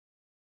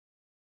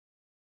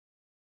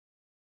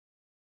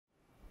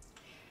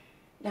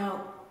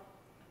Now,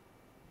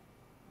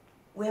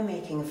 we're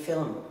making a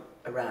film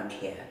around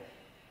here,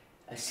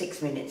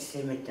 6 Minutes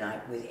to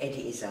Midnight with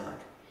Eddie Izzard.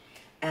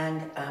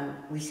 And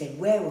we said,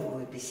 where will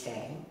we be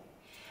staying?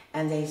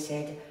 And they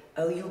said,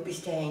 oh, you'll be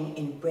staying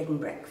in bread and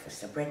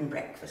breakfast, a bread and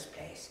breakfast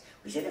place.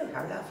 We said, oh,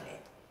 how lovely.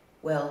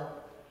 Well,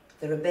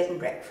 there are bed and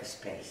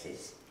breakfast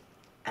places,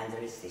 and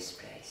there is this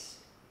place.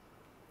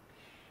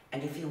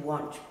 And if you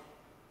want,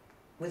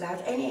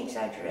 without any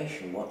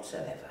exaggeration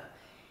whatsoever,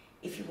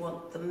 if you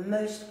want the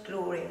most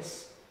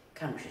glorious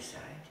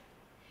countryside,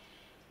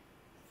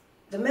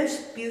 the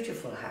most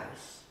beautiful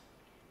house,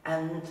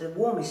 and the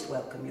warmest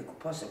welcome you could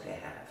possibly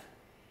have,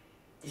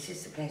 this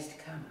is the place to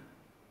come.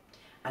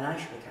 And I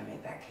shall be coming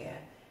back here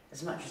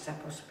as much as I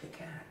possibly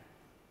can.